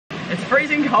It's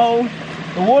freezing cold.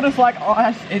 The water's like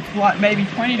ice. It's like maybe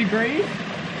 20 degrees.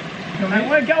 And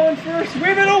we're going for a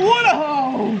swim in a water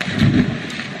hole.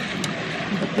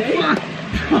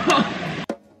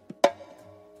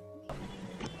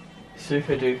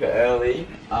 Super duper early.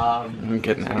 I'm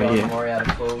getting out of here.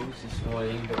 Morialta Falls this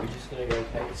morning, but we're just gonna go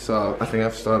take. So I think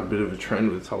I've started a bit of a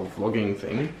trend with this whole vlogging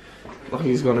thing.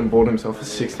 Lucky's gone and bought himself a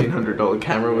 $1,600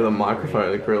 camera with a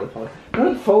microphone and a grill.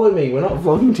 Don't follow me. We're not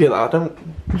vlogging together. I don't.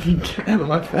 Get out of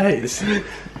my face.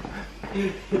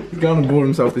 He's gone and bought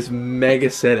himself this mega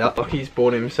setup. Lucky's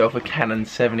bought himself a Canon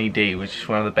 70D, which is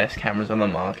one of the best cameras on the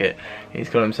market. He's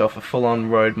got himself a full-on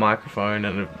Rode microphone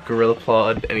and a Gorilla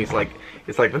Pod, and he's like,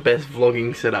 it's like the best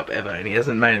vlogging setup ever, and he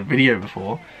hasn't made a video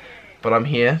before. But I'm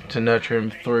here to nurture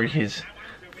him through his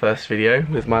first video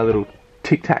with my little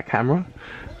Tic Tac camera.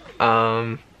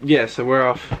 Yeah, so we're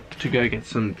off to go get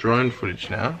some drone footage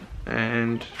now,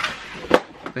 and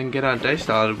then get our day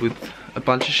started with a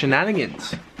bunch of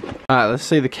shenanigans. Alright, let's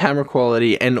see the camera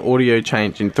quality and audio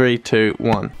change in 3, 2,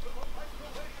 1.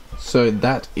 So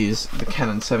that is the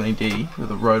Canon 70D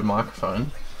with a Rode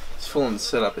microphone. It's full on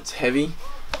setup, it's heavy.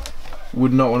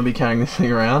 Would not want to be carrying this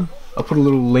thing around. I'll put a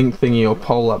little link thingy or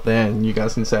poll up there and you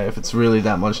guys can say if it's really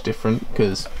that much different,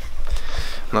 because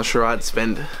I'm not sure I'd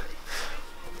spend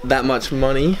that much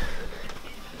money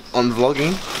on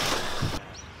vlogging.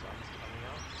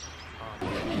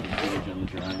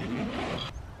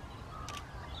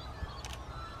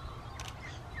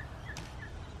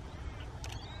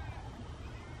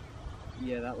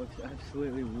 Yeah, that looks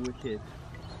absolutely wicked.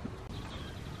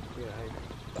 Yeah,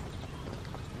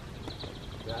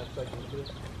 that's like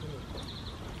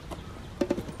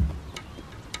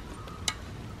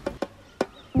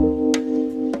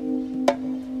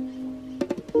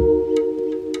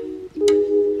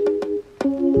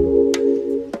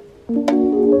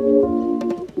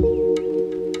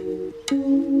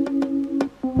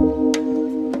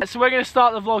So we're going to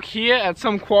start the vlog here at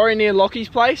some quarry near Lockie's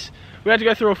place. We had to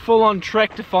go through a full-on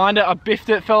trek to find it. I biffed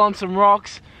it, fell on some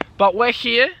rocks, but we're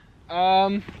here.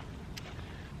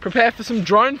 Prepare for some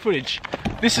drone footage.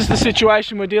 This is the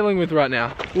situation we're dealing with right now.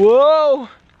 Whoa!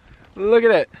 Look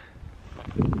at it.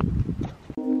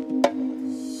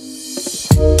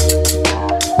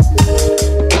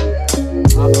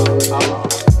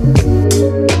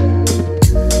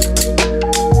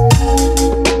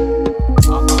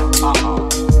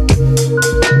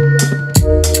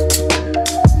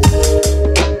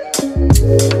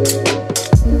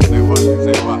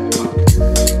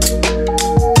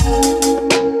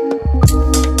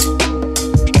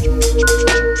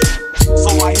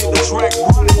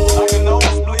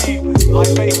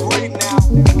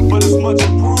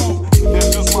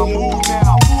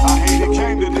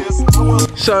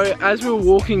 So as we were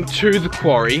walking to the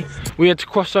quarry, we had to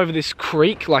cross over this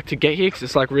creek like to get here because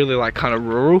it's like really like kind of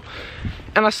rural,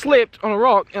 and I slipped on a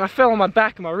rock and I fell on my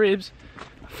back and my ribs,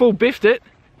 full biffed it,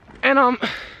 and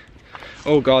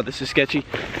oh god, this is sketchy,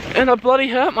 and I bloody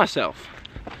hurt myself.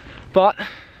 But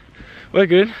we're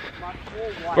good,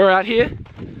 we're out here.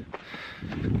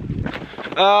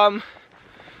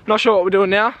 Not sure what we're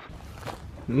doing now.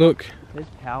 Look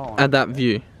at that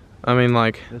view. I mean,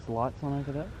 like, there's lights on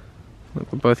over there. Look,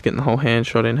 we're both getting the whole hand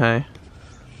shot in, hey?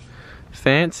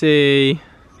 Fancy!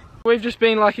 We've just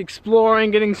been like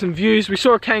exploring, getting some views. We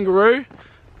saw a kangaroo.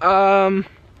 Now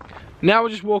we're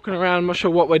just walking around, I'm not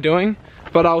sure what we're doing,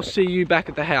 but I'll see you back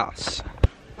at the house.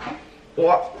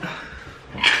 What?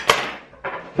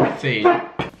 Feed.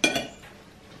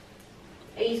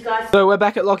 So we're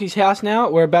back at Lockie's house now.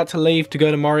 We're about to leave to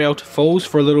go to Morialta Falls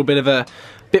for a little bit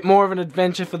more of an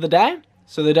adventure for the day.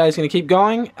 So the day's gonna keep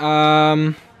going.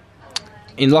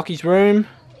 In Lockie's room,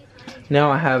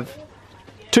 now I have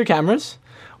 2 cameras.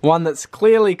 One that's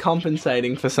clearly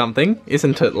compensating for something,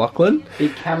 isn't it, Lachlan?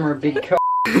 Big camera, big co.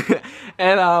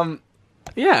 And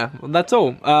yeah, well, that's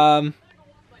all.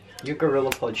 Your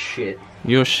Gorilla Pod shit.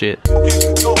 Your shit.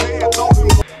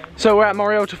 So we're at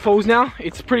Morialta Falls now.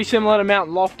 It's pretty similar to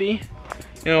Mount Lofty,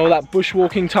 you know, all that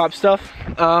bushwalking type stuff.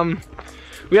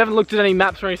 We haven't looked at any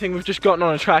maps or anything. We've just gotten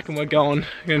on a track and we're gonna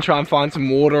try and find some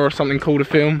water or something cool to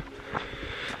film.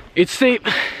 It's steep,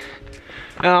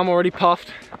 and I'm already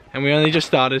puffed, and we only just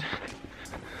started.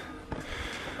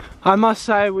 I must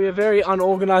say, we are very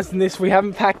unorganized in this. We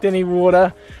haven't packed any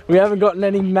water. We haven't gotten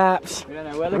any maps. We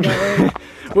don't know where they're going.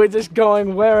 We're just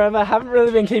going wherever. Haven't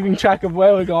really been keeping track of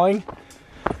where we're going.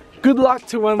 Good luck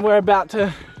to when we're about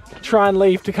to try and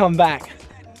leave to come back.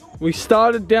 We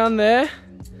started down there.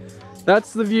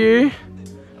 That's the view.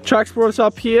 Track's brought us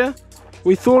up here.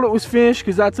 We thought it was finished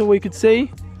because that's all we could see.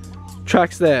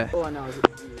 Track's there. All I know is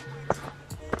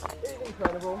it's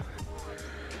incredible.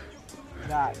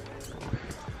 that.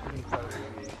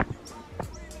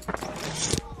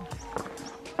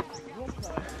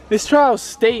 This trail's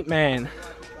steep, man.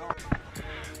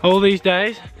 All these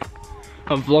days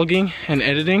of vlogging and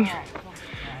editing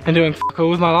and doing fuck all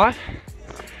with my life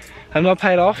have not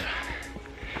paid off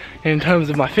in terms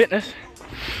of my fitness,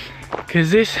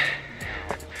 because this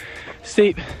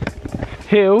steep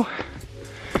hill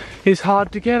is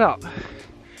hard to get up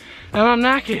and I'm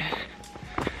knackered.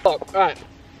 Look, right,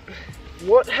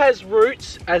 what has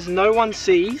roots as no one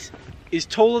sees is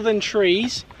taller than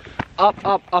trees, up,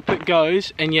 up, up it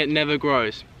goes, and yet never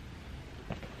grows.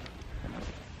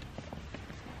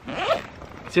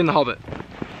 It's in The Hobbit.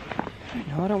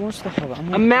 No, I don't watch The Hobbit.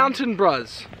 A mountain,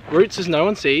 bruz. Roots as no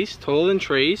one sees, taller than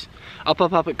trees, up,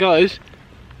 up, up it goes,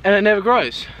 and it never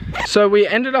grows. So we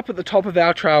ended up at the top of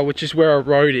our trail, which is where our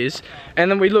road is,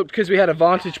 and then we looked, because we had a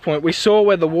vantage point, we saw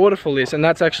where the waterfall is, and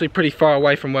that's actually pretty far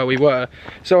away from where we were.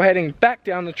 So we're heading back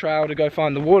down the trail to go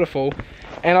find the waterfall,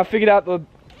 and I figured out the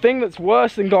thing that's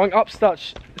worse than going up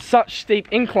such steep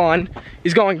incline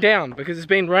is going down, because it's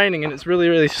been raining and it's really,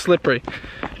 really slippery.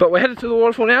 But we're headed to the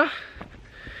waterfall now,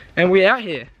 and we're out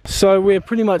here. So we're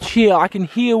pretty much here. I can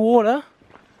hear water,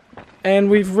 and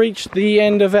we've reached the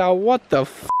end of our, what the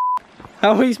f***?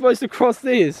 How are we supposed to cross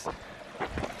this?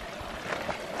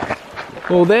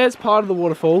 Well, there's part of the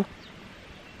waterfall.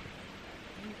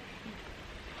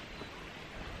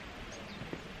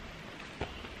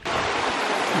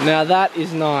 Now that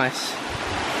is nice.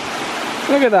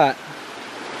 Look at that.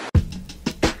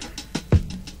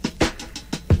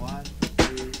 1,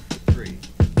 2, 3.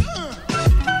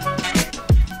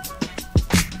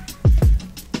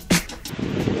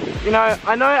 You know,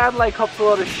 I know Adelaide cops a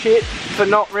lot of shit for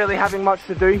not really having much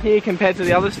to do here compared to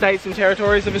the other states and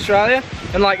territories of Australia,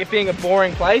 and like it being a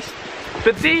boring place.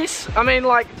 But this, I mean,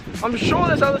 like, I'm sure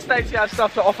there's other states that have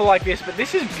stuff to offer like this, but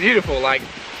this is beautiful. Like,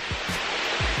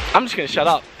 I'm just gonna shut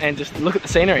up and just look at the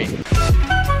scenery.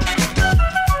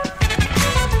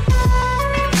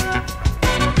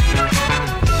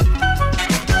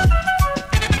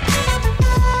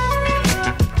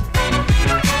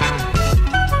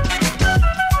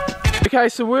 Okay,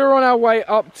 so we're on our way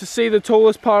up to see the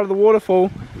tallest part of the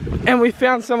waterfall, and we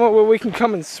found somewhere where we can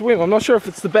come and swim. I'm not sure if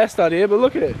it's the best idea, but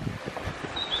look at it.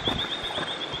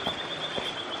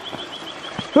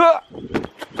 Ah!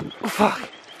 Fuck.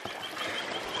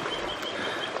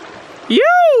 Yo!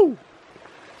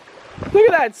 Look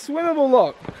at that swimmable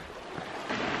look.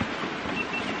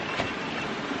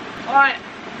 Alright.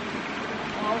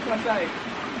 Oh, what can I say?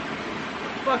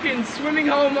 Fucking swimming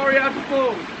hole Morialta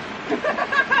Falls.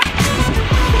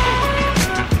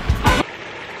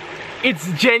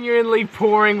 It's genuinely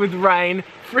pouring with rain,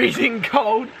 freezing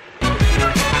cold.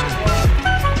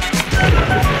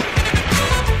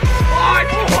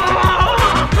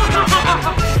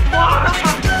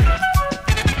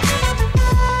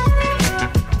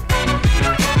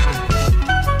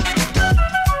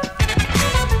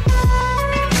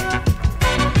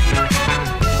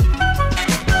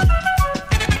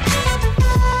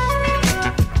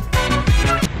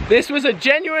 This was a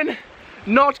genuine,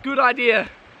 not good idea.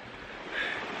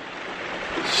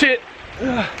 Shit.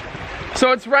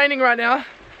 So it's raining right now.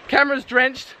 Camera's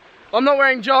drenched. I'm not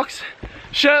wearing jocks.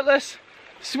 Shirtless.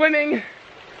 Swimming.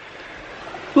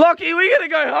 Lockie, we gotta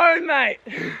go home, mate.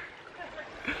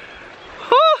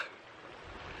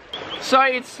 So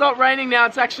it's not raining now,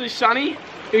 it's actually sunny.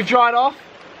 We've dried off.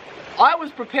 I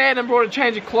was prepared and brought a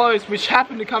change of clothes, which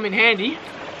happened to come in handy.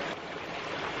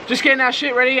 Just getting our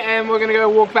shit ready, and we're gonna go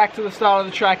walk back to the start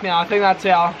of the track now. I think that's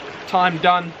our time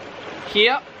done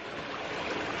here.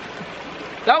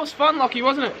 That was fun, Lockie,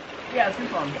 wasn't it? Yeah, it's been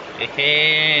fun.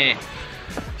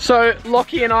 So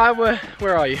Lockie and I were,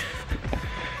 where are you?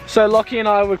 So Lockie and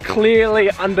I were clearly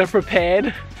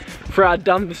underprepared for our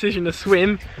dumb decision to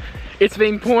swim. It's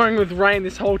been pouring with rain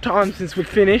this whole time since we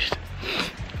finished.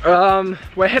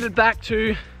 We're headed back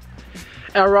to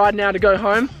our ride now to go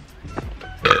home.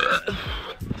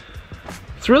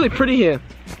 It's really pretty here.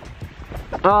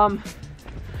 I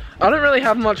don't really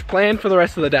have much planned for the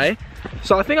rest of the day,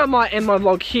 so I think I might end my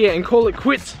vlog here and call it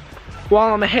quits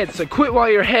while I'm ahead. So quit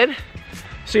while you're ahead,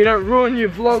 so you don't ruin your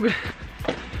vlog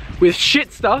with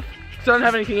shit stuff. I don't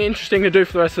have anything interesting to do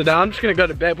for the rest of the day. I'm just gonna go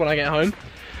to bed when I get home.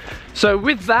 So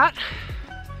with that,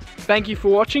 thank you for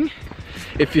watching.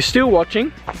 If you're still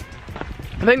watching,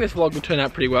 I think this vlog will turn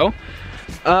out pretty well.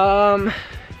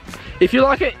 If you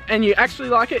like it and you actually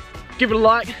like it, give it a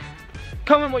like,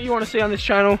 comment what you want to see on this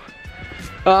channel.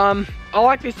 I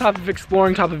like this type of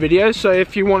exploring type of videos, so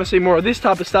if you want to see more of this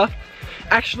type of stuff,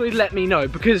 actually let me know,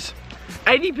 because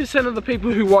 80% of the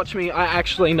people who watch me I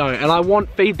actually know, and I want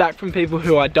feedback from people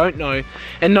who I don't know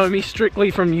and know me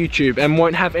strictly from YouTube and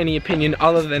won't have any opinion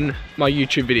other than my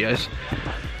YouTube videos.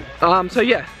 So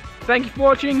yeah, thank you for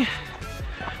watching.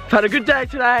 I've had a good day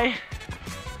today.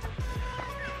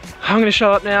 I'm gonna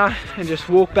shut up now and just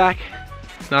walk back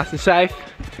nice and safe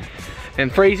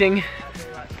and freezing.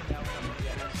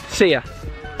 See ya.